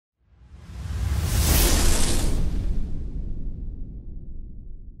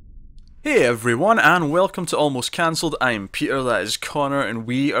Hey everyone, and welcome to Almost Cancelled. I'm Peter, that is Connor, and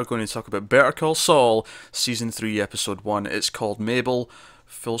we are going to talk about Better Call Saul, Season 3, Episode 1. It's called Mabel.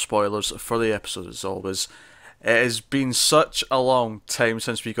 Full spoilers for the episode as always. It has been such a long time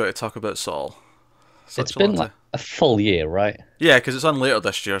since we got to talk about Saul. It's Such a long been like time. a full year, right? Yeah, because it's on later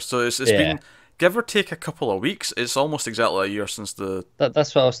this year, so it's Yeah, been, give or take a couple of weeks, it's almost exactly a year since the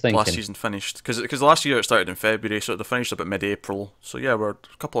that's what I was last thinking. season finished. Because last year it started in February, so it finished about mid-April. So yeah, we're a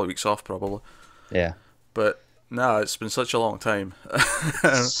couple of weeks off probably. Yeah, But no, it's been such a long time.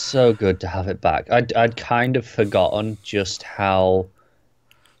 so good to have it back. I'd kind of forgotten just how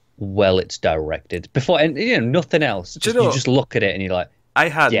well it's directed before, and nothing else. Do you Just you know, just look at it and you're like, I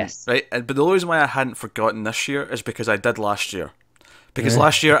hadn't, yes, right? But the only reason why I hadn't forgotten this year is because I did last year. Because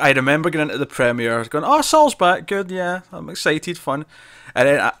last year I remember getting into the premiere, going, "Oh, Saul's back, good, yeah, I'm excited, fun." And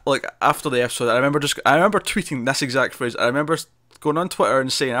then, like after the episode, I remember tweeting this exact phrase. I remember going on Twitter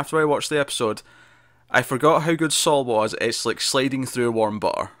and saying after I watched the episode, "I forgot how good Saul was. It's like sliding through warm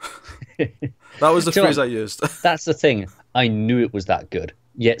butter." That was the Do you know phrase what? I used. That's the thing. I knew it was that good,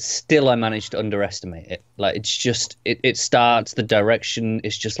 yet still I managed to underestimate it. Like it's just it starts the direction.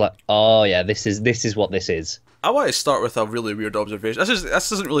 It's just like, oh yeah, this is what this is. I want to start with a really weird observation. This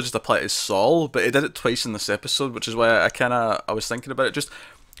doesn't really just apply to Saul, but it did it twice in this episode, which is why I was thinking about it. Just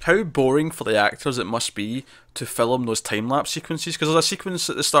how boring for the actors it must be to film those time lapse sequences. Because there's a sequence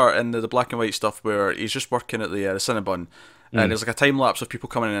at the start in the black and white stuff where he's just working at the Cinnabon, and there's like a time lapse of people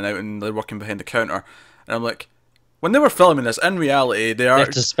coming in and out, and they're working behind the counter. And I'm like, when they were filming this, in reality, they You are.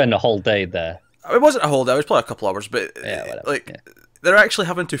 have to spend a whole day there. It wasn't a whole day; it was probably a couple hours, but Yeah, whatever. like Yeah, they're actually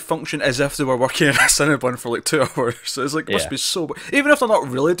having to function as if they were working in a Cinnabon for like 2 hours. So it's like it must yeah. be so. Even if they're not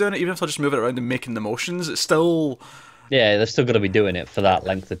really doing it, even if they're just moving it around and making the motions, it's still Yeah, they're still going to be doing it for that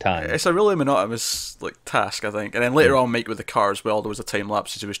length of time. it's a really monotonous like task, I think. And then later on, Mike with the car as well, there was a time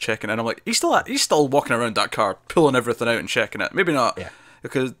lapse as he was checking, and I'm like, he's still walking around that car, pulling everything out and checking it. Maybe not. Yeah,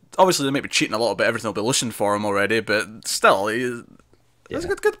 Because obviously they might be cheating a little bit, everything will be listened for him already, but still, it's a yeah.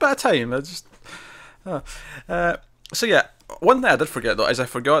 good bit of time. Uh, uh, so yeah, one thing I did forget though is I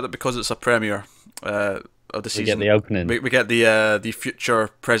forgot that because it's a premiere of the We get season, the opening. we get the future,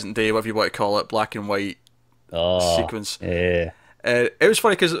 present day, whatever you want to call it, black and white Oh, sequence. yeah. It was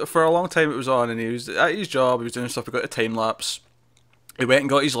funny because for a long time it was on, and he was at his job, he was doing stuff. We got a time lapse. He went and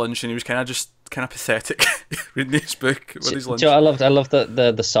got his lunch, and he was kind of pathetic reading his book with his lunch. I loved that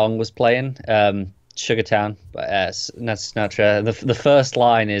the song was playing, Sugar Town, but that's Sinatra. The first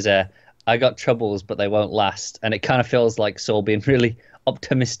line is "I got troubles, but they won't last," and it kind of feels like Saul being really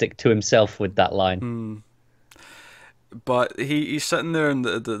optimistic to himself with that line. But he's sitting there in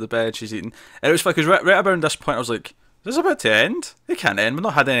the bed, she's eating. And it was funny because right around this point, I was like, "Is this about to end? It can't end. We've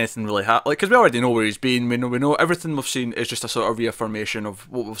not had anything really happen. Like, because we already know where he's been. We know everything we've seen is just a sort of reaffirmation of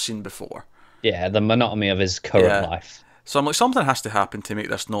what we've seen before. Yeah, the monotony of his current Yeah. life. So I'm like, something has to happen to make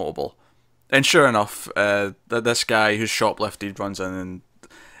this notable. And sure enough, this guy who's shoplifted runs in, and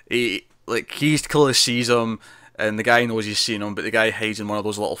he clearly sees him, and the guy knows he's seen him, but the guy hides in one of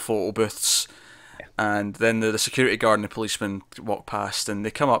those little photo booths. And then the security guard and the policeman walk past, and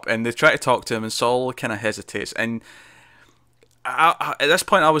they come up and they try to talk to him, and Saul kind of hesitates. And at this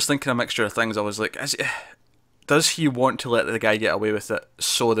point, I was thinking a mixture of things. I was like, does he want to let the guy get away with it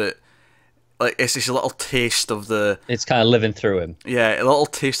so that like it's this little taste of the It's kind of living through him. yeah, a little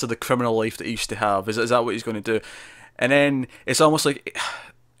taste of the criminal life that he used to have? Is that what he's going to do? And then it's almost like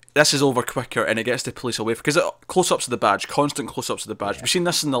this is over quicker, and it gets the police away because close-ups of the badge, constant close-ups of the badge. We've seen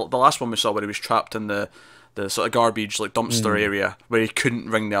this in the last one we saw where he was trapped in the sort of garbage like dumpster area where he couldn't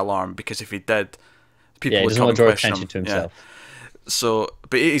ring the alarm because if he did, people Yeah, he would doesn't come want and to draw question attention him. to Yeah. himself. So,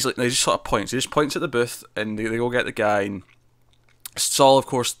 but he's like, no, he just sort of points. He just points at the booth, and they go get the guy. And Saul, of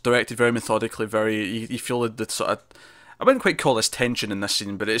course, directed very methodically. You feel the sort of, I wouldn't quite call this tension in this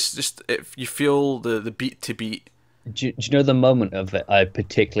scene, but it's just you feel the beat to beat. Do you know the moment of it I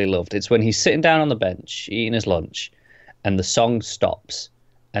particularly loved? It's when he's sitting down on the bench eating his lunch, and the song stops,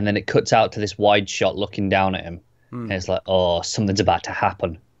 and then it cuts out to this wide shot looking down at him, and it's like, oh, something's about to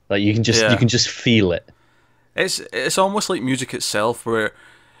happen. Like you Yeah. can just feel it. It's almost like music itself, where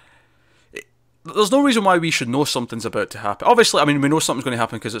there's no reason why we should know something's about to happen. Obviously, I mean, we know something's going to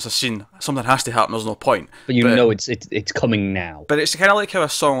happen because it's a scene. Something has to happen. There's no point. But you know it's coming now. But it's kind of like how a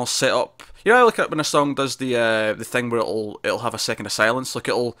song will set up. You know, I look at when a song does the thing where it'll have a second of silence. Like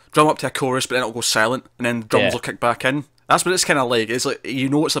it'll drum up to a chorus, but then it'll go silent, and then the drums Yeah. will kick back in. That's what it's kind of like. It's like you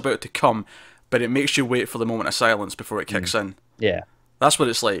know it's about to come, but it makes you wait for the moment of silence before it kicks in. Yeah. That's what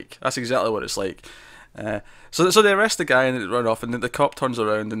it's like. That's exactly what it's like. So they arrest the guy and they run off, and then the cop turns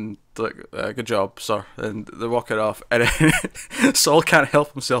around and they're like, "Good job, sir," and they're walking off, and then Saul can't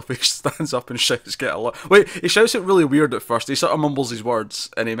help himself. He stands up and shouts, "Get a lawyer!" Wait, he shouts it really weird at first. He sort of mumbles his words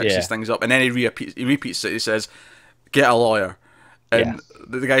and he mixes things up, and then he repeats it. He says, "Get a lawyer," and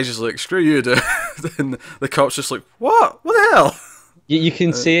the guy's just like, "Screw you, dude." And the cop's just like, "What? What the hell?" You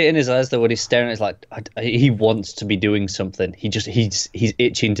can see it in his eyes though when he's staring. It's like he wants to be doing something. He's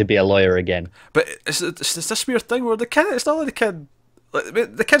itching to be a lawyer again. But it's this weird thing where the kid. It's not like the kid. Like,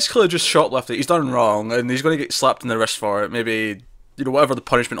 the kid's clearly just shoplifted. He's done wrong, and he's going to get slapped in the wrist for it. Maybe whatever the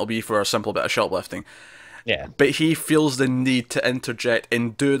punishment will be for a simple bit of shoplifting. Yeah. But he feels the need to interject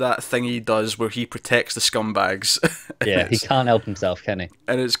and do that thing he does where he protects the scumbags. Yeah, he can't help himself, can he?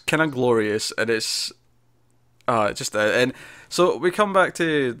 And it's kind of glorious, and it's just and so we come back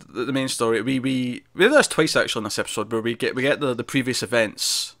to the main story. We did this twice actually in this episode where we get the previous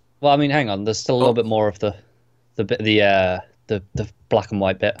events. Well, I mean, hang on. There's still a little bit more of the black and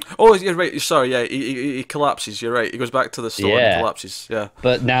white bit. Oh, you're right. Sorry, yeah. He collapses. You're right. He goes back to the store and he collapses. Yeah.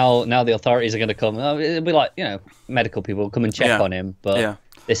 But now the authorities are going to come. It'll be like medical people come and check on him. But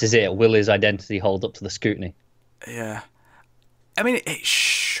this is it. Will his identity hold up to the scrutiny? Yeah. I mean, it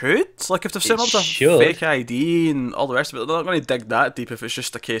should. Like, if they've set up a fake ID and all the rest of it, they're not going to dig that deep if it's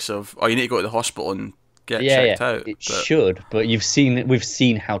just a case of, you need to go to the hospital and get checked out. It should, but we've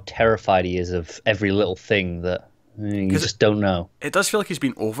seen how terrified he is of every little thing that you just don't know. It does feel like he's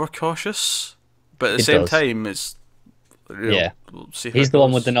been overcautious, but at the same time, it's... We'll see how he's the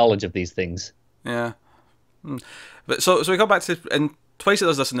one with the knowledge of these things. Yeah. But so we go back to... And twice it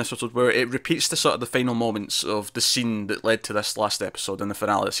does this in this episode where it repeats the sort of the final moments of the scene that led to this last episode in the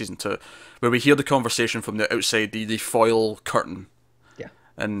finale of season 2, where we hear the conversation from the outside the foil curtain. Yeah.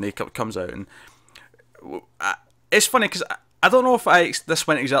 And he comes out, and it's funny because I don't know if this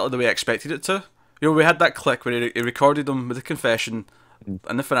went exactly the way I expected it to. We had that click where he recorded them with the confession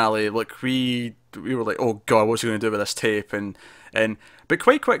in the finale. Like we were like, oh god, what's he going to do with this tape? But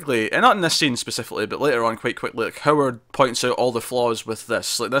quite quickly, and not in this scene specifically, but later on, quite quickly, like Howard points out all the flaws with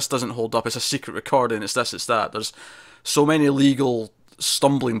this. Like, this doesn't hold up. It's a secret recording. It's this. It's that. There's so many legal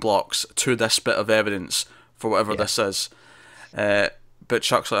stumbling blocks to this bit of evidence for whatever this is. But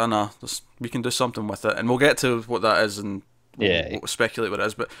Chuck's like, oh no, we can do something with it, and we'll get to what that is, and we'll speculate what it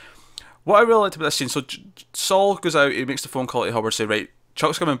is. But what I really liked about this scene, so Saul goes out, he makes the phone call to Hubbard, say, right,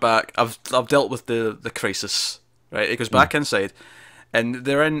 Chuck's coming back. I've dealt with the crisis. Right, he goes back inside, and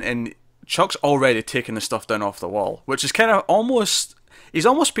they're in, and Chuck's already taking the stuff down off the wall, which is kind of he's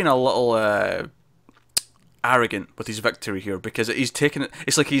almost been a little arrogant with his victory here, because he's taken it.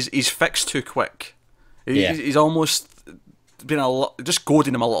 It's like he's fixed too quick. He's almost been just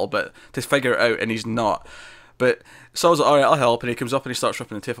goading him a little bit to figure it out, and he's not. But Saul's like, all right, I'll help, and he comes up and he starts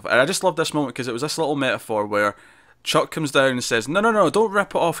ripping the tape off. And I just love this moment because it was this little metaphor where Chuck comes down and says, "No, don't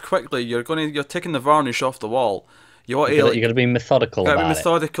rip it off quickly. You're taking the varnish off the wall. You got to be methodical. Got to be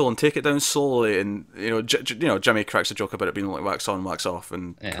methodical and take it down slowly." And Jimmy cracks a joke about it being like wax on, wax off,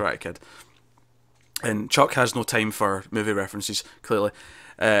 and Karate Kid. And Chuck has no time for movie references, clearly.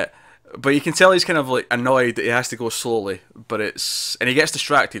 But you can tell he's kind of like annoyed that he has to go slowly. And he gets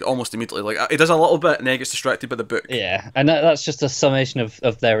distracted almost immediately. Like, he does a little bit and then he gets distracted by the book. Yeah, and that's just a summation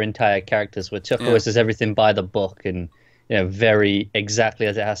of their entire characters, where Chuck always does everything by the book and very exactly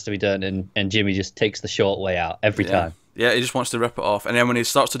as it has to be done, and Jimmy just takes the short way out every time. Yeah, he just wants to rip it off, and then when he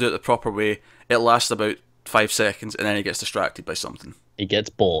starts to do it the proper way, it lasts about 5 seconds, and then he gets distracted by something. He gets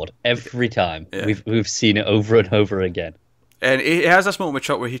bored every time. Yeah. We've seen it over and over again. And he has this moment with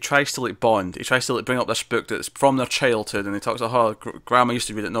Chuck where he tries to bond. He tries to bring up this book that's from their childhood, and he talks about, "Oh, Grandma used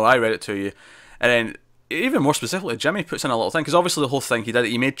to read it. No, I read it to you." And then, even more specifically, Jimmy puts in a little thing, because obviously the whole thing he did,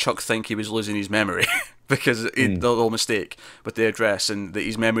 he made Chuck think he was losing his memory because the little mistake with the address and that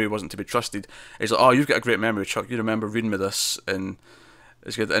his memory wasn't to be trusted. He's like, "Oh, you've got a great memory, Chuck. You remember reading me this," and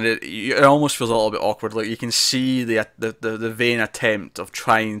it's good. And it almost feels a little bit awkward. Like, you can see the vain attempt of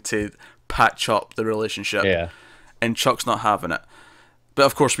trying to patch up the relationship. Yeah. And Chuck's not having it. But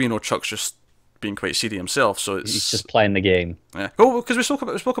of course we know Chuck's just being quite seedy himself, so he's just playing the game. Yeah. Oh, because we spoke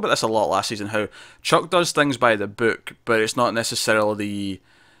about this a lot last season, how Chuck does things by the book, but it's not necessarily the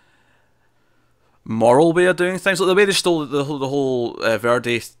moral way of doing things. Like the way they stole the whole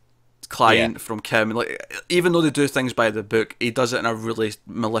Verde client from Kim, like, even though they do things by the book, he does it in a really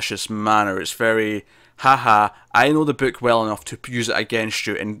malicious manner. It's very, haha, I know the book well enough to use it against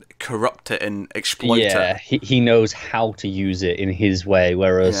you and corrupt it and exploit it. Yeah, he knows how to use it in his way,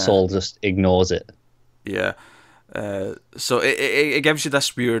 whereas Saul just ignores it. Yeah. So it gives you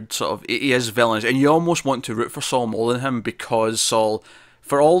this weird sort of, he is villainous, and you almost want to root for Saul more than him, because Saul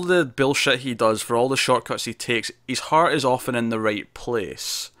for all the bullshit he does, for all the shortcuts he takes, his heart is often in the right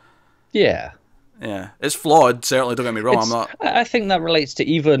place. Yeah. Yeah, it's flawed. Certainly, don't get me wrong. I'm not. I think that relates to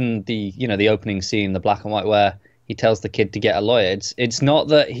even the opening scene, the black and white, where he tells the kid to get a lawyer. It's not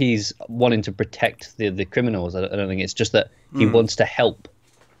that he's wanting to protect the criminals. I don't think it's just that he wants to help.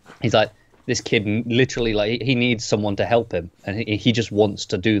 He's like, this kid literally, like, he needs someone to help him, and he just wants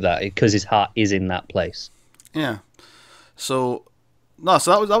to do that because his heart is in that place. Yeah. So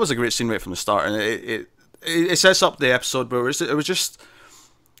that was a great scene right from the start, and it sets up the episode where it was just.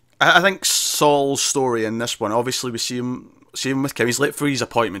 I think Saul's story in this one. Obviously, we see him with Kim. He's late for his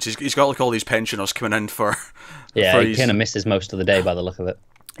appointments. He's got like all these pensioners coming in for. Yeah, he kind of misses most of the day by the look of it.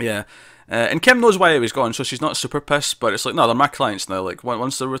 Yeah, and Kim knows why he was gone, so she's not super pissed. But it's like, no, they're my clients now. Like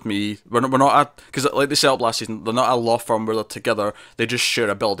once they're with me, we're not because like they set up last season, they're not a law firm where they're together. They just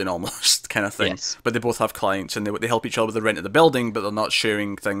share a building almost kind of thing. Yes. But they both have clients, and they help each other with the rent of the building, but they're not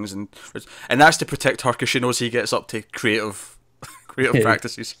sharing things, and that's to protect her because she knows he gets up to creative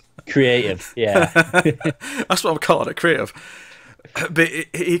practices. Creative, yeah. That's what I'm calling it, creative. But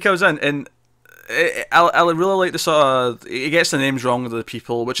he comes in, and I really like the sort of. He gets the names wrong of the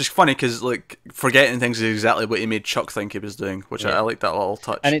people, which is funny because like forgetting things is exactly what he made Chuck think he was doing, which I like that little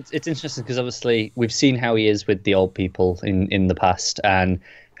touch. And it's interesting because obviously we've seen how he is with the old people in the past, and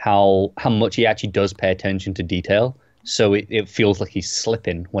how much he actually does pay attention to detail. So it feels like he's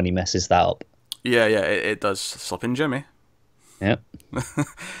slipping when he messes that up. Yeah, it does. Slipping Jimmy. Yep.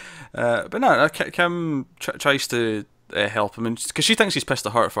 But no, Kim tries to help him, because she thinks he's pissed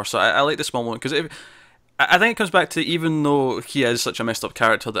at her at first. So I like this moment because I think it comes back to, even though he is such a messed up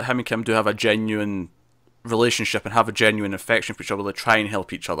character, that him and Kim do have a genuine relationship and have a genuine affection for each other. They try and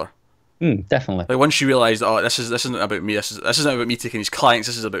help each other. Definitely. Like once she realised, oh, this isn't about me. This isn't about me taking his clients.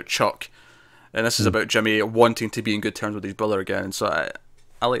 This is about Chuck, and this is about Jimmy wanting to be in good terms with his brother again. So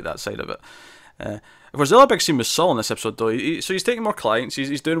I like that side of it. Of course, the other big scene with Saul in this episode, though, so he's taking more clients.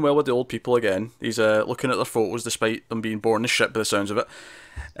 He's doing well with the old people again. He's looking at their photos, despite them being boring as shit by the sounds of it.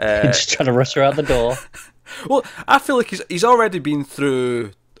 Just trying to rush her out the door. Well, I feel like he's already been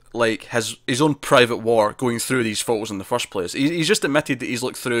through like his own private war going through these photos in the first place. He's just admitted that he's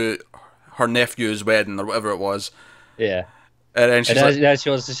looked through her nephew's wedding or whatever it was. Yeah. And then now she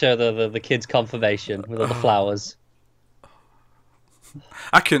wants to show the kid's confirmation with all the flowers.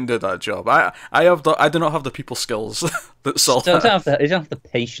 I couldn't do that job. I do not have the people skills that Saul You don't have the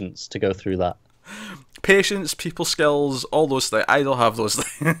patience to go through that. Patience, people skills, all those things. I don't have those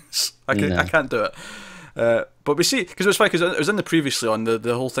things. I can't do it. But we see, because it was funny, because it was in the previously on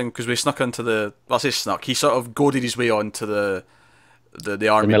the whole thing, because we snuck into the. Well, I say snuck. He sort of goaded his way onto the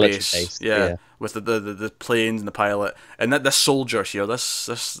army base. Yeah, with the planes and the pilot, and this soldier here,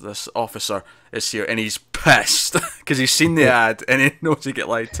 this officer is here, and he's pissed because he's seen the ad and he knows he get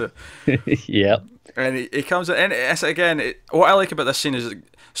lied to. Yep. And he comes in, and it's, again, what I like about this scene is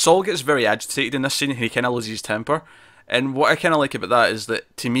Saul gets very agitated in this scene, and he kind of loses his temper. And what I kind of like about that is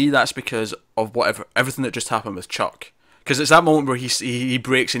that, to me, that's because of everything that just happened with Chuck. Because it's that moment where he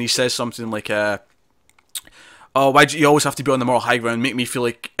breaks and he says something like, "Oh, why do you always have to be on the moral high ground? Make me feel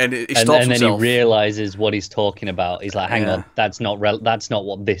like..." And he stops himself. And then he realizes what he's talking about. He's like, "Hang on, that's not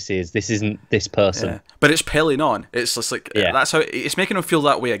what this is. This isn't this person." Yeah. But it's piling on. It's just like that's how it's making him feel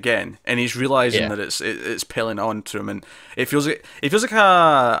that way again, and he's realizing that it's piling on to him, and it feels like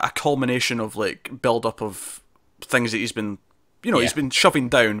a culmination of like build up of things that he's been. He's been shoving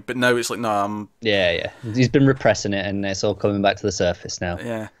down, but now it's like, no, I'm... Yeah. He's been repressing it, and it's all coming back to the surface now.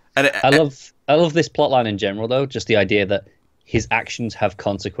 Yeah. And I love this plotline in general, though, just the idea that his actions have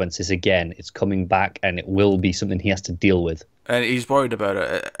consequences again. It's coming back, and it will be something he has to deal with. And he's worried about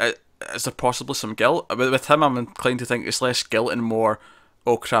it. Is there possibly some guilt? With him, I'm inclined to think it's less guilt and more,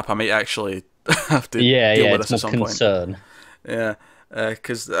 oh crap, I might actually have to deal with this at some concern. point. Yeah.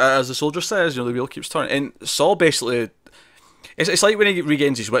 Because as the soldier says, the wheel keeps turning. And Saul basically... It's like when he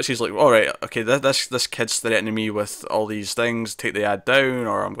regains his wits, he's like, all right, okay, this kid's threatening me with all these things, take the ad down,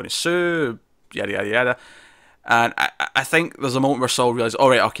 or I'm going to sue, yada, yada, yada. And I think there's a moment where Saul realizes, all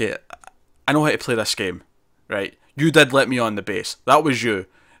right, okay, I know how to play this game, right? You did let me on the base. That was you.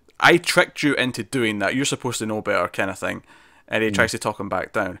 I tricked you into doing that. You're supposed to know better, kind of thing. And he tries to talk him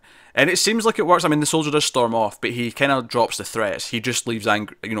back down. And it seems like it works. I mean, the soldier does storm off, but he kind of drops the threats. He just leaves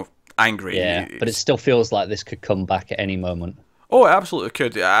angry. Yeah, but it still feels like this could come back at any moment. Oh, it absolutely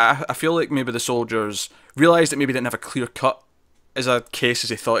could. I feel like maybe the soldiers realised that maybe didn't have a clear cut as a case as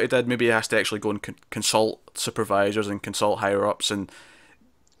he thought he did. Maybe he has to actually go and consult supervisors and consult higher ups and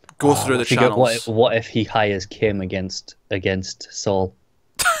go through the channels. What if he hires Kim against Saul?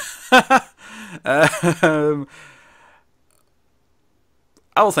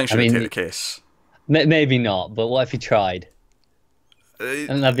 I don't think she I would mean, take the case. maybe not, but what if he tried? Uh,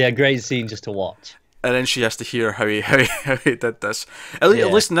 And that'd be a great scene just to watch. and then she has to hear how how he did this. At Yeah.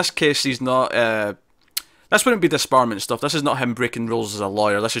 least in this case, he's not. This wouldn't be disbarment stuff. This is not him breaking rules as a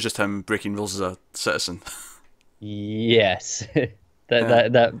lawyer. This is just him breaking rules as a citizen. Yes. Yeah.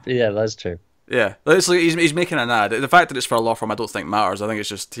 Yeah, that's true. Yeah, it's like he's making an ad. The fact that it's for a law firm, I don't think matters. I think it's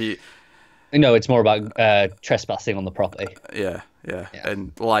just No, it's more about trespassing on the property. yeah, Yeah.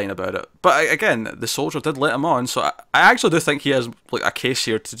 and lying about it. But again, the soldier did let him on, so I actually do think he has like a case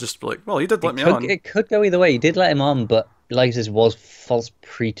here to just be like, well, he did let me on. It could go either way. You did let him on, but like this was false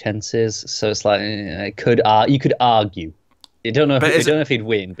pretenses, so it's like it could. You could argue. You don't know. You don't know if he'd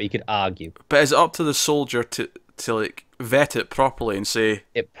win, but you could argue. But is it up to the soldier to like vet it properly and say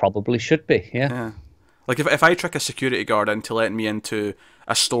It probably should be. Yeah. yeah? Like if I trick a security guard into letting me into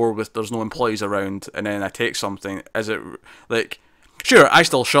a store with there's no employees around, and then I take something, is it like sure I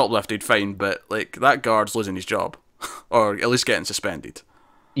still shoplifted fine, but like that guard's losing his job, or at least getting suspended.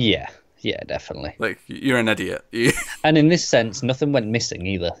 Yeah. Yeah, definitely. Like you're an idiot. And in this sense, nothing went missing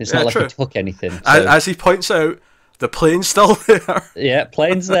either. It's not like true. he took anything. So. As he points out, the plane's still there. Yeah,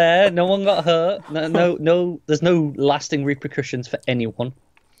 plane's there. No one got hurt. No. There's no lasting repercussions for anyone.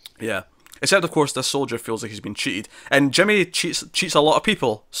 Yeah. Except, of course, this soldier feels like he's been cheated, and Jimmy cheats a lot of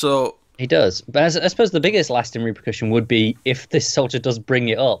people. So He does. But I suppose the biggest lasting repercussion would be if this soldier does bring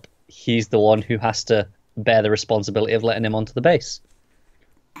it up, he's the one who has to bear the responsibility of letting him onto the base.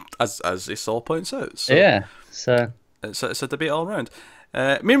 as Saul points out, so Yeah. So it's a debate all around.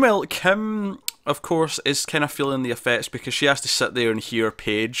 Meanwhile, Kim, of course, is kind of feeling the effects because she has to sit there and hear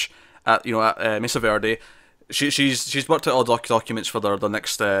Paige at Mesa Verde. She's worked out all documents for the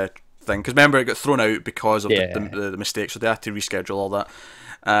next thing, because remember it got thrown out because of the mistake, so they had to reschedule all that.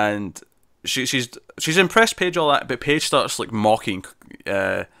 And she's impressed Paige all that, but Paige starts like mocking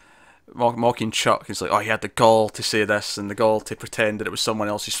Chuck. He's like, oh, he had the gall to say this and the gall to pretend that it was someone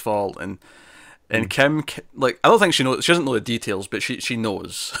else's fault, and Kim, like, I don't think she knows. She doesn't know the details, but she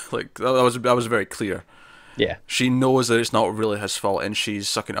knows. Like that was very clear. yeah. She knows that it's not really his fault, and she's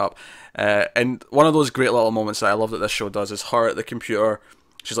sucking it up. And one of those great little moments that I love that this show does is her at the computer.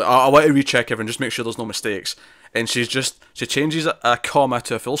 She's like, I want to recheck everything, just make sure there's no mistakes. And she changes a comma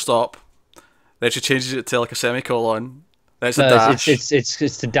to a full stop. Then she changes it to like a semicolon. Then it's a dash.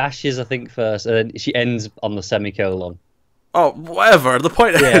 It's to dashes, I think, first, and then she ends on the semicolon. Oh, whatever. The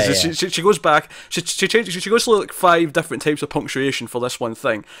point is, yeah. she goes back. She changes. She goes through like 5 different types of punctuation for this one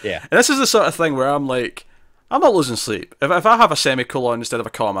thing. Yeah. And this is the sort of thing where I'm like, I'm not losing sleep. If I have a semicolon instead of a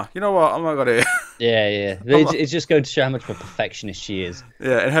comma, you know what? I'm not gonna. Yeah. It's just going to show how much of a perfectionist she is.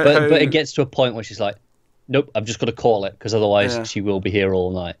 Yeah, and but it gets to a point where she's like, nope, I've just got to call it because otherwise she will be here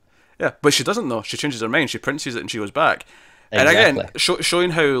all night. Yeah, but she doesn't know. She changes her mind. She prints it and she goes back. Exactly. And again,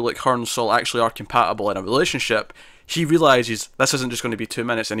 showing how like her and Saul actually are compatible in a relationship. He realizes this isn't just going to be 2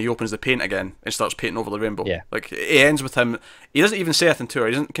 minutes, and he opens the paint again and starts painting over the rainbow. Yeah. Like it ends with him. He doesn't even say anything to her.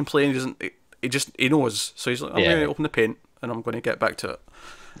 He doesn't complain. He knows. So he's like, I'm going to open the paint and I'm going to get back to it.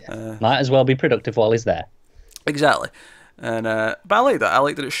 Yeah. Might as well be productive while he's there. Exactly. And but I like that. I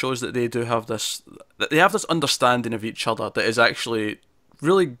like that it shows that they do have this. That they have this understanding of each other that is actually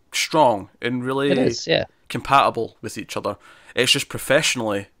really strong and really compatible with each other. It's just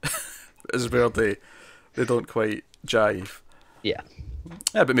professionally is where they don't quite jive. Yeah.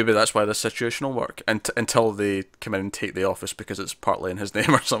 Yeah, but maybe that's why this situation will work until they come in and take the office because it's partly in his name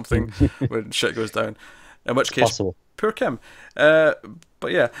or something when shit goes down. In which case, possible. Poor Kim. But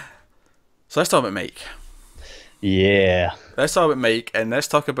yeah, so let's talk about Mike. Yeah. Let's talk about Mike, and let's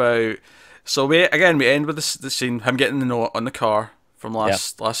talk about. So we end with the scene him getting the note on the car from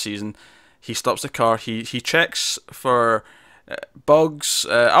last season. He stops the car. He checks for bugs.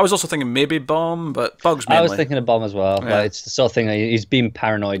 I was also thinking maybe bomb, but bugs mainly. I was thinking of bomb as well. Yeah. Like, it's the sort of thing. He's being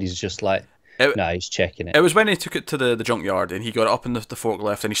paranoid. He's just like, he's checking it. It was when he took it to the junkyard and he got it up in the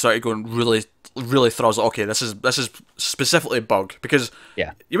forklift and he started going really, really thorough. Okay, this is specifically a bug because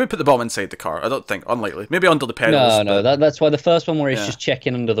you would put the bomb inside the car. I don't think, unlikely. Maybe under the pedals. No. That's why the first one where he's just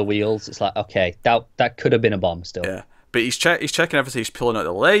checking under the wheels. It's like, okay, that could have been a bomb still. Yeah, but he's checking everything. He's pulling out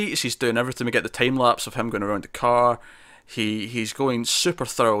the lights. He's doing everything. We get the time lapse of him going around the car. He's going super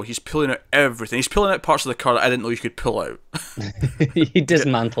thorough. He's pulling out everything. He's pulling out parts of the car that I didn't know you could pull out. He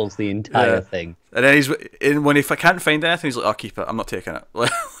dismantles the entire thing. And then when if I can't find anything, he's like, "I'll keep it. I'm not taking it."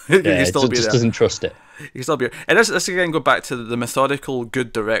 He can still be just there. Doesn't trust it. He can still be here. And this again go back to the methodical,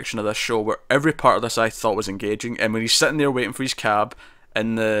 good direction of this show, where every part of this I thought was engaging. And when he's sitting there waiting for his cab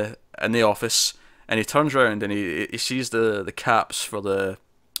in the office, and he turns around and he sees the caps for the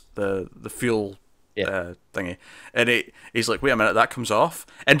fuel thingy, and he's like, wait a minute, that comes off.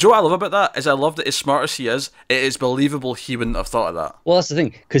 And Joe, what I love about that is I love that as smart as he is, it is believable he wouldn't have thought of that. Well, that's the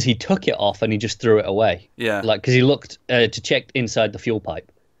thing, because he took it off and he just threw it away. Yeah. Like, because he looked to check inside the fuel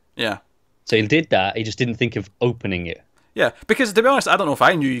pipe. Yeah. So he did that, he just didn't think of opening it. Yeah, because to be honest, I don't know if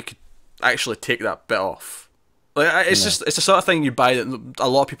I knew you could actually take that bit off. Like, it's the sort of thing you buy that a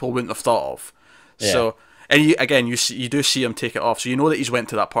lot of people wouldn't have thought of. Yeah. So, and you do see him take it off, so you know that he's went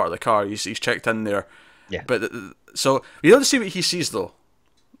to that part of the car. He's checked in there. Yeah. But so we don't see what he sees though.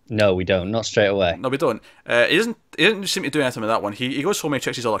 No, we don't. Not straight away. No, we don't. He doesn't seem to do anything with that one. He goes home and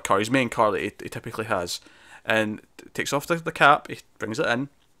checks his other car, his main car that he typically has, and takes off the cap. He brings it in,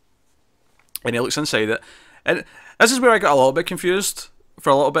 and he looks inside it. And this is where I got a little bit confused for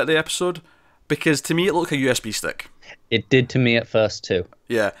a little bit of the episode, because to me it looked like a USB stick. It did to me at first too.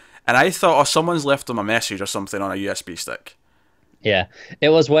 Yeah, and I thought, oh, someone's left him a message or something on a USB stick. Yeah, it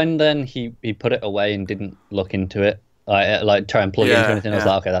was when then he put it away and didn't look into it, like try and plug it into anything. I was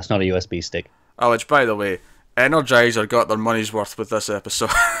like, okay, that's not a USB stick. Oh, which, by the way, Energizer got their money's worth with this episode.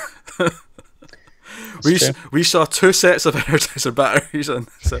 we saw 2 sets of Energizer batteries in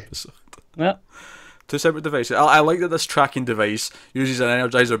this episode. Yeah. 2 separate devices. I like that this tracking device uses an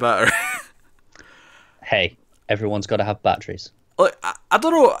Energizer battery. Hey, everyone's got to have batteries. Like, I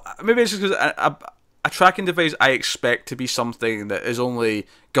don't know, maybe it's just because a tracking device I expect to be something that is only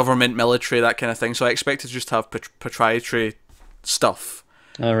government, military, that kind of thing, so I expect it to just have proprietary stuff.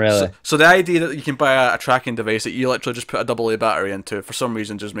 Oh, really? So the idea that you can buy a tracking device that you literally just put a AA battery into, for some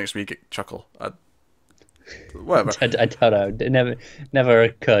reason, just makes me chuckle. Whatever. I don't know. It never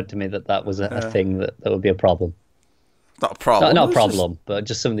occurred to me that was a thing that would be a problem. Not a problem. Not a problem, but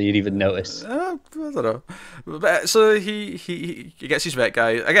just something you'd even notice. I don't know. But, so he gets his vet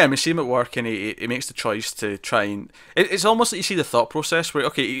guy. Again, we see him at work and he makes the choice to try and... It's almost like you see the thought process where,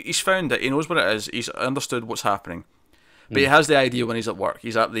 okay, he's found it, he knows what it is, he's understood what's happening. But he has the idea when he's at work.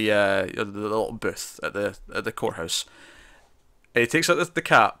 He's at the little booth at the courthouse. And he takes out the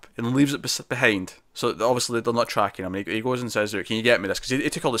cap and leaves it behind. So obviously they're not tracking him. He goes and says, can you get me this? Because he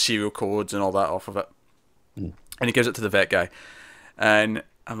took all the serial codes and all that off of it. And he gives it to the vet guy. And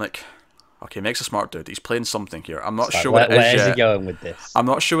I'm like, okay, Mike's a smart dude. He's playing something here. I'm not sure what it is yet. Where's he going with this? I'm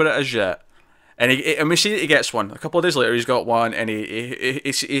not sure what it is yet. And we see that he gets one. A couple of days later, he's got one, and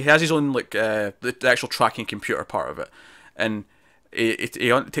he has his own, like, the actual tracking computer part of it. And he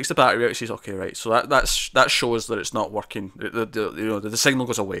takes the battery out and says, okay, right, so that shows that it's not working. The signal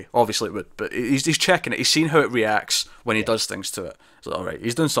goes away. Obviously it would, but he's checking it. He's seen how it reacts when he does things to it. So, all right,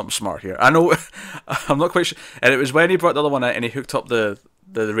 he's doing something smart here. I know, I'm not quite sure. And it was when he brought the other one out and he hooked up the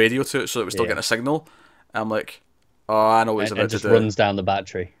radio to it so it was still getting a signal. I'm like, oh, I know what he's about to do. And just runs down the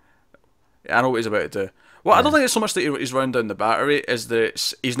battery. I know what he's about to do. Well, I don't think it's so much that he's running down the battery, is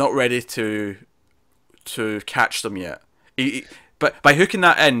that he's not ready to catch them yet. But by hooking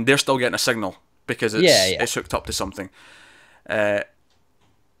that in, they're still getting a signal because it's hooked up to something.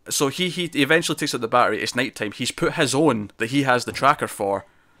 So he eventually takes out the battery. It's nighttime. He's put his own that he has the tracker for,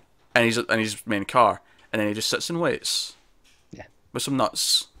 and he's in his main car, and then he just sits and waits. Yeah, with some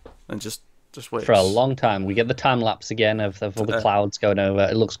nuts, and just waits for a long time. We get the time lapse again of all the clouds going over.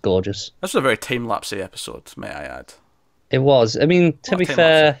 It looks gorgeous. This was a very time lapsey episode, may I add. It was. I mean, to be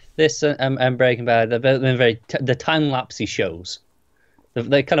fair, this and Breaking Bad, they've been the time lapsey shows.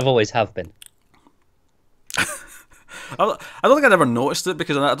 They kind of always have been. I don't think I'd ever noticed it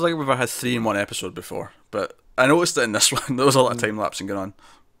because I don't think we've ever had 3 in one episode before. But I noticed it in this one. There was a lot of time lapsing going on.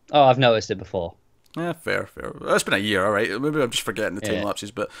 Oh, I've noticed it before. Yeah, fair. It's been a year, all right. Maybe I'm just forgetting the time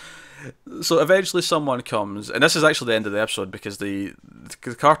lapses. But so eventually someone comes, and this is actually the end of the episode because the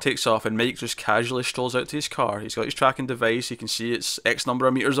car takes off and Mike just casually strolls out to his car. He's got his tracking device. He can see it's X number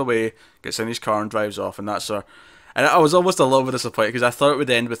of meters away. Gets in his car and drives off, and that's our. And I was almost a little bit disappointed because I thought it would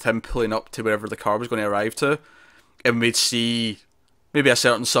end with him pulling up to wherever the car was going to arrive to, and we'd see maybe a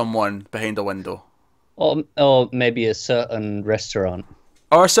certain someone behind a window. Or maybe a certain restaurant.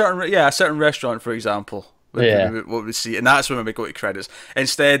 Or a certain restaurant, for example. What we see, and that's when we go to credits.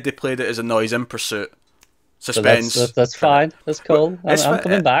 Instead, they played it as a noise in pursuit. Suspense. So that's fine. That's cool. I'm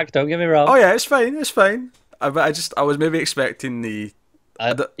coming back. Don't get me wrong. Oh yeah, it's fine. I was maybe expecting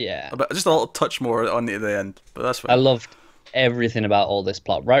just a little touch more on the end, but that's fine. I loved everything about all this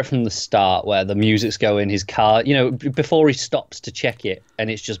plot right from the start, where the music's going, his car, before he stops to check it, and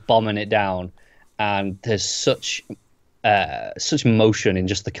it's just bombing it down, and there's such motion in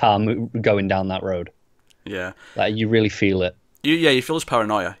just the car going down that road. Yeah, like you really feel it. You feel his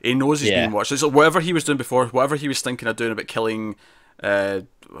paranoia. He knows he's being watched. So whatever he was doing before, whatever he was thinking of doing about killing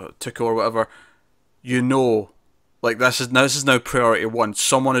Tuco or whatever, Like this is now priority one.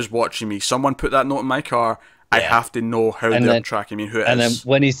 Someone is watching me. Someone put that note in my car. I have to know how they're tracking me and who it is. And then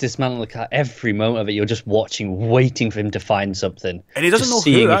when he's dismantling the car, every moment of it, you're just watching, waiting for him to find something. And he doesn't know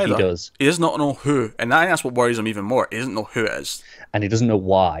seeing who if either. He does. He does not know who. And I think that's what worries him even more. He doesn't know who it is. And he doesn't know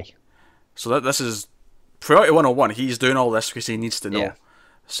why. So this is priority 101. He's doing all this because he needs to know. Yeah.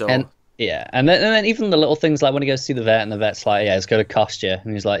 So and then even the little things like when he goes to see the vet and the vet's like, yeah, it's going to cost you.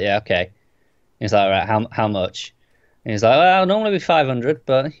 And he's like, yeah, okay. And he's like, all right, how much? And he's like, well, it'll normally be 500,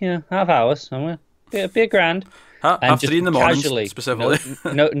 but, half hours. I'm going to be $1,000. Half 3 in the morning, specifically.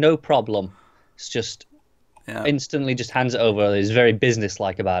 no problem. It's just instantly just hands it over. He's very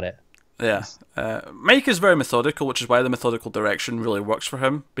businesslike about it. Yeah. Mike is very methodical, which is why the methodical direction really works for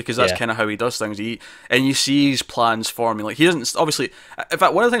him, because that's kind of how he does things. And you see his plans forming. Like, he doesn't, obviously, in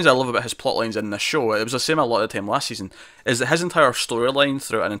fact, one of the things I love about his plot lines in this show, it was the same a lot of the time last season, is that his entire storyline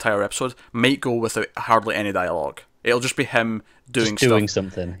throughout an entire episode might go without hardly any dialogue. It'll just be him doing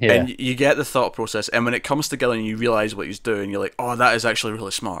something. Yeah. And you get the thought process, and when it comes together and you realise what he's doing, you're like, oh, that is actually really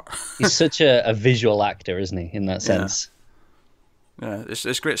smart. He's such a visual actor, isn't he, in that sense? Yeah,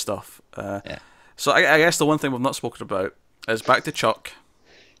 it's great stuff. So I guess the one thing we've not spoken about is back to Chuck.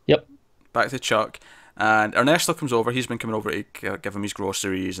 Yep. Back to Chuck. And Ernesto comes over. He's been coming over to give him his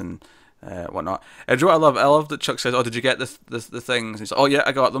groceries and whatnot. And do you know what I love? I love that Chuck says, oh, did you get the things? And he's like, oh, yeah,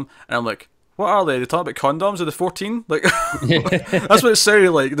 I got them. And I'm like, what are they? They talk about condoms? Are they 14? Like, that's what it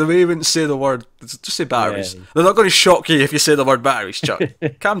sounded like. The way he wouldn't say the word. Just say batteries. Yeah. They're not going to shock you if you say the word batteries, Chuck.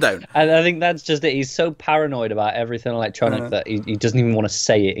 Calm down. And I think that's just it. He's so paranoid about everything electronic that he doesn't even want to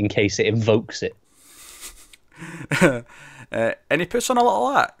say it in case it invokes it. And he puts on a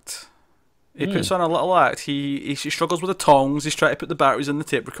little act. He struggles with the tongs. He's trying to put the batteries in the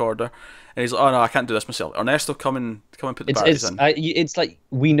tape recorder, and he's like, "Oh no, I can't do this myself." Ernesto, come and put the batteries in. It's like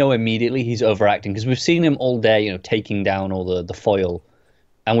we know immediately he's overacting because we've seen him all day, taking down all the foil,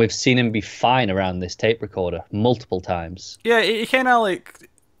 and we've seen him be fine around this tape recorder multiple times. Yeah, he kind of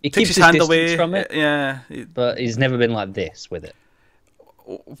he takes keeps his hand distance away from it. Yeah, but he's never been like this with it.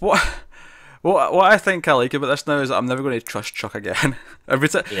 What I think I like about this now is that I'm never going to trust Chuck again. Every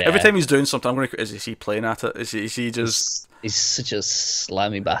time he's doing something, I'm going to. Is he playing at it? Is he just? He's such a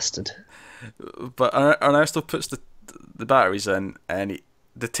slimy bastard. But Ernesto puts the batteries in, and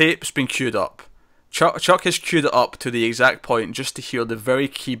the tape's been queued up. Chuck has queued it up to the exact point just to hear the very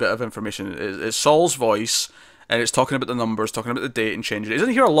key bit of information. It's Saul's voice, and it's talking about the numbers, talking about the date, and changing it. He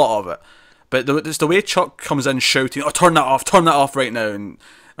doesn't hear a lot of it, but it's the way Chuck comes in shouting, "Oh, turn that off right now!" And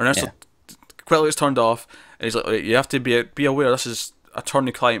Ernesto. Yeah. Quickly it's turned off, and he's like, you have to be aware this is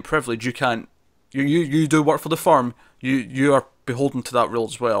attorney-client privilege. You can't, you do work for the firm. You are beholden to that rule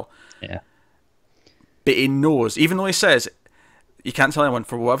as well. Yeah. But he knows, even though he says you can't tell anyone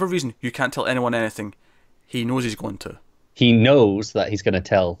for whatever reason, you can't tell anyone anything. He knows he's going to. He knows that he's going to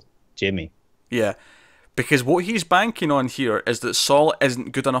tell Jimmy. Yeah, because what he's banking on here is that Saul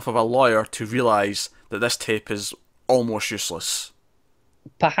isn't good enough of a lawyer to realise that this tape is almost useless.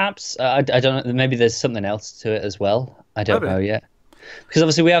 Perhaps I don't know. Maybe there's something else to it as well. I don't know yet. Because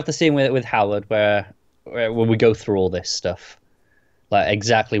obviously we have the scene with Howard where we go through all this stuff, like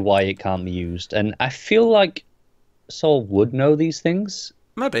exactly why it can't be used, and I feel like Saul would know these things.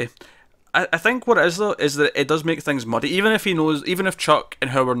 Maybe. I think what it is though is that it does make things muddy. Even if he knows, even if Chuck and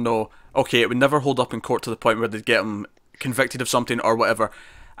Howard know, okay, it would never hold up in court to the point where they'd get him convicted of something or whatever.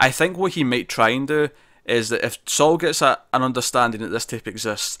 I think what he might try and do is that if Saul gets an understanding that this tape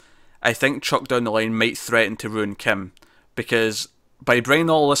exists, I think Chuck down the line might threaten to ruin Kim, because by bringing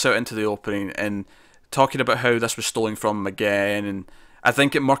all this out into the opening and talking about how this was stolen from him again, and I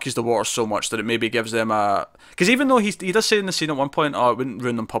think it murkies the water so much that it maybe gives them a... Because even though he does say in the scene at one point, oh, it wouldn't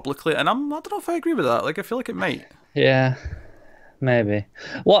ruin them publicly, and I don't know if I agree with that. Like, I feel like it might. Yeah, maybe.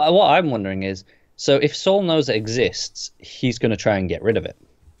 What I'm wondering is, so if Saul knows it exists, he's going to try and get rid of it.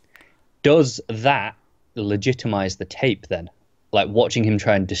 Does that legitimize the tape then? Like watching him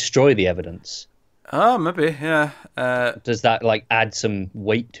try and destroy the evidence? Oh, maybe, yeah. Does that like add some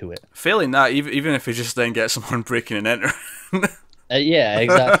weight to it? Failing that, even if he just then gets someone breaking and entering. Yeah,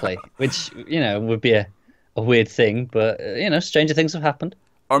 exactly. Which, would be a weird thing, but stranger things have happened.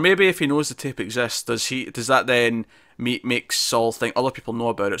 Or maybe if he knows the tape exists, does that then make Saul think other people know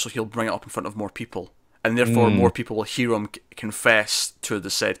about it, so he'll bring it up in front of more people, and therefore more people will hear him confess to the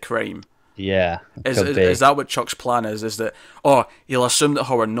said crime? Yeah. Is that what Chuck's plan is? Is that, he'll assume that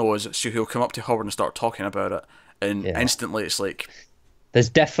Howard knows, so he'll come up to Howard and start talking about it, and instantly it's like... There's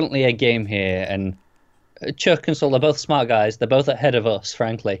definitely a game here, and Chuck and Saul, they're both smart guys. They're both ahead of us,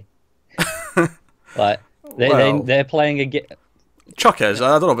 frankly. Like, they're playing a game... Chuck is,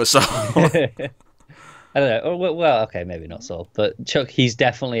 I don't know about Saul. I don't know. Well, okay, maybe not Saul, but Chuck, he's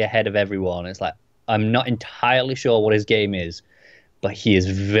definitely ahead of everyone. It's like I'm not entirely sure what his game is, but he is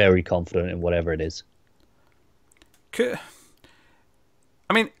very confident in whatever it is.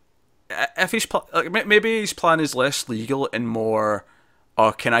 I mean, if like, maybe his plan is less legal and more,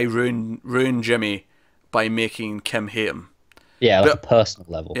 oh, can I ruin Jimmy by making Kim hate him? Yeah, like a But personal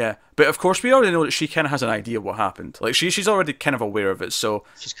level. yeah, but of course we already know that she kind of has an idea what happened. Like she's already kind of aware of it. So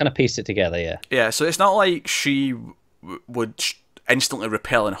She's kind of pieced it together, yeah. yeah, so it's not like she would instantly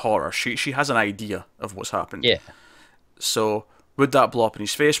repel in horror. She has an idea of what's happened. Yeah. So would that blow up in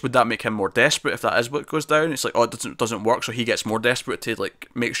his face? Would that make him more desperate if that is what goes down? It's like, oh, it doesn't work, so he gets more desperate to like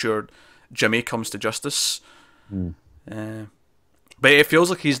make sure Jimmy comes to justice. Mm. But it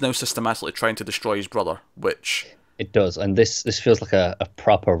feels like he's now systematically trying to destroy his brother, which It does, and this feels like a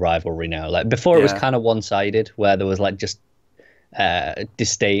proper rivalry now. Like before, it was yeah, kind of one-sided, where there was like just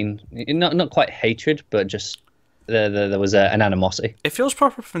disdain, not quite hatred, but just there was an animosity. it feels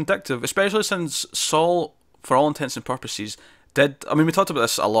proper vindictive, especially since Saul, for all intents and purposes, did. I mean, we talked about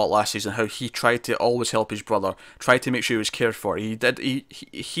this a lot last season. How he tried to always help his brother, tried to make sure he was cared for. He did.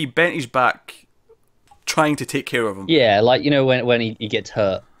 He bent his back trying to take care of him. Yeah, like when he gets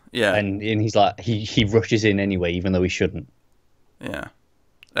hurt, Yeah, and he's like he rushes in anyway, even though he shouldn't. yeah.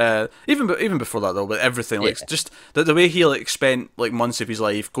 Even before that though, with everything, like Yeah. just the way he like spent like months of his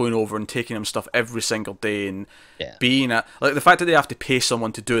life going over and taking him stuff every single day and Yeah. being at like the fact that they have to pay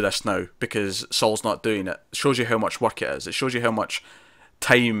someone to do this now because Saul's not doing it shows you how much work it is. It shows you how much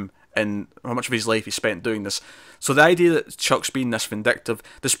time and how much of his life he spent doing this. So the idea that Chuck's being this vindictive,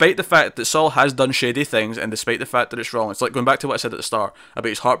 despite the fact that Saul has done shady things and despite the fact that it's wrong, it's like going back to what I said at the start about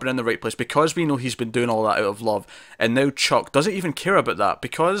his heart being in the right place, because we know he's been doing all that out of love, and now Chuck doesn't even care about that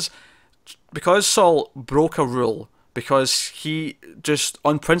because Saul broke a rule, because he just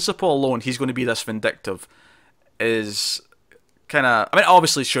on principle alone he's going to be this vindictive, is kind of. I mean,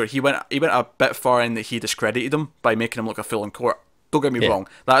 obviously, sure, he went a bit far in that he discredited him by making him look a fool in court. Don't get me wrong,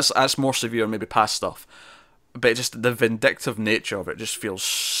 that's more severe, maybe past stuff, but just the vindictive nature of it just feels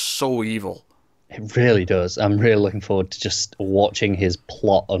so evil. It really does. I'm really looking forward to just watching his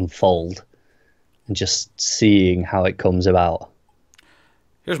plot unfold and just seeing how it comes about.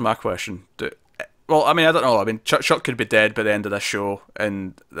 Here's my question. Well, I mean, I don't know. I mean, Chuck could be dead by the end of this show,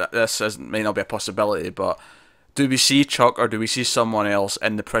 and may not be a possibility, but do we see Chuck or do we see someone else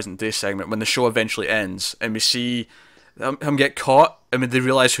in the present day segment when the show eventually ends and we see him get caught and they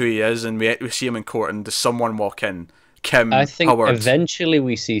realise who he is and we see him in court and does someone walk in? Kim I think Howard. eventually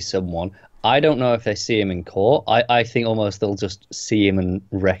we see someone. I don't know if they see him in court. I think almost they'll just see him and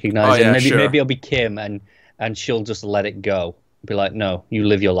recognise him. Yeah, Maybe sure. maybe it'll be Kim and she'll just let it go. Be like, no, you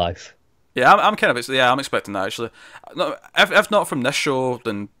live your life. Yeah, I'm kind of I'm expecting that actually. No, if not from this show,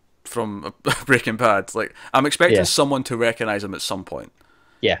 then from Breaking Bad. Like I'm expecting someone to recognise him at some point.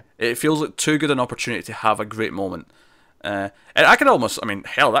 Yeah. It feels like too good an opportunity to have a great moment. And I could almost, I mean,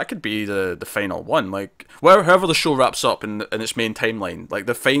 hell, that could be the final one. Like, however the show wraps up in its main timeline, like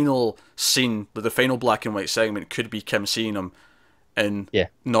the final scene, the final black and white segment could be Kim seeing him and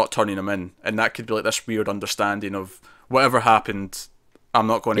not turning him in. And that could be like this weird understanding of whatever happened, I'm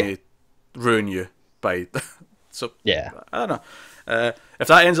not going to ruin you by. So, I don't know. If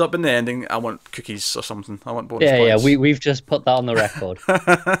that ends up in the ending, I want cookies or something. I want bonus points. Yeah, we've just put that on the record.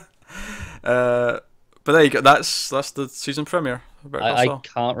 But there you go. That's the season premiere. I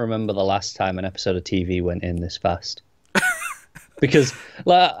can't remember the last time an episode of TV went in this fast. Because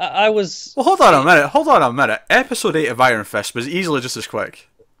like I was. Well, hold on a minute. Episode 8 of Iron Fist was easily just as quick.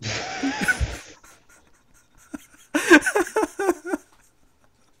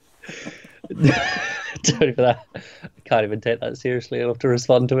 Sorry for that. I can't even take that seriously enough to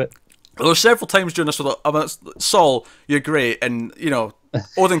respond to it. There were several times during this where Saul, you're great, and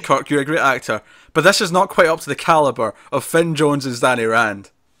Odenkirk, you're a great actor, but this is not quite up to the caliber of Finn Jones and Danny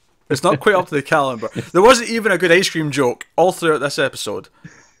Rand. It's not quite up to the caliber. There wasn't even a good ice cream joke all throughout this episode.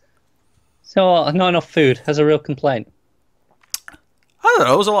 So not enough food has a real complaint. I don't know.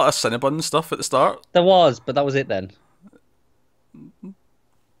 There was a lot of Cinnabon stuff at the start. There was, but that was it then.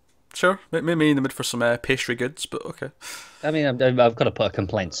 Sure, maybe in the mood for some pastry goods, but okay. I mean, I've got to put a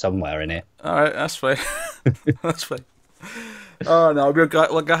complaint somewhere in it. All right, that's fine. That's fine. Oh no,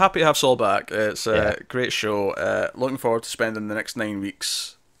 we're happy to have Saul back. It's a great show. Looking forward to spending the next 9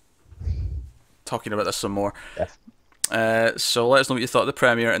 weeks talking about this some more. Yeah. So let us know what you thought of the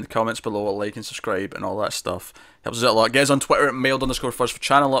premiere in the comments below. Like and subscribe and all that stuff. Helps us out a lot. Get us on Twitter at mailed_first for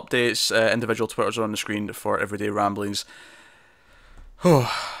channel updates. Individual Twitters are on the screen for everyday ramblings.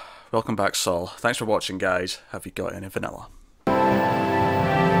 Welcome back, Saul. Thanks for watching, guys. Have you got any vanilla?